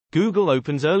Google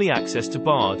opens early access to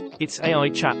Bard, its AI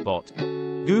chatbot.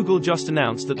 Google just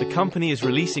announced that the company is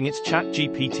releasing its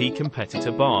ChatGPT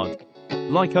competitor Bard.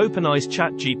 Like OpenAI's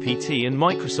ChatGPT and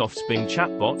Microsoft's Bing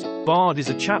chatbot, Bard is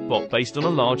a chatbot based on a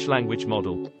large language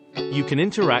model. You can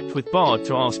interact with Bard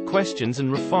to ask questions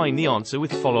and refine the answer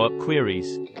with follow-up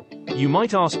queries. You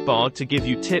might ask Bard to give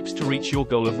you tips to reach your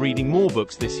goal of reading more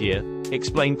books this year,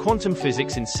 explain quantum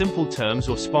physics in simple terms,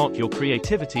 or spark your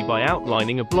creativity by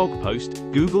outlining a blog post,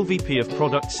 Google VP of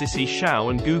Product Sissy Shao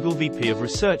and Google VP of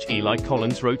Research Eli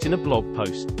Collins wrote in a blog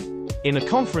post. In a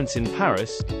conference in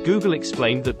Paris, Google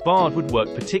explained that Bard would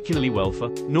work particularly well for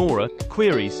Nora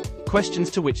queries, questions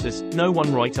to which there's no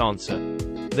one right answer.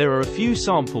 There are a few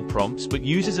sample prompts, but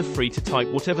users are free to type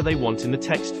whatever they want in the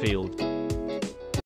text field.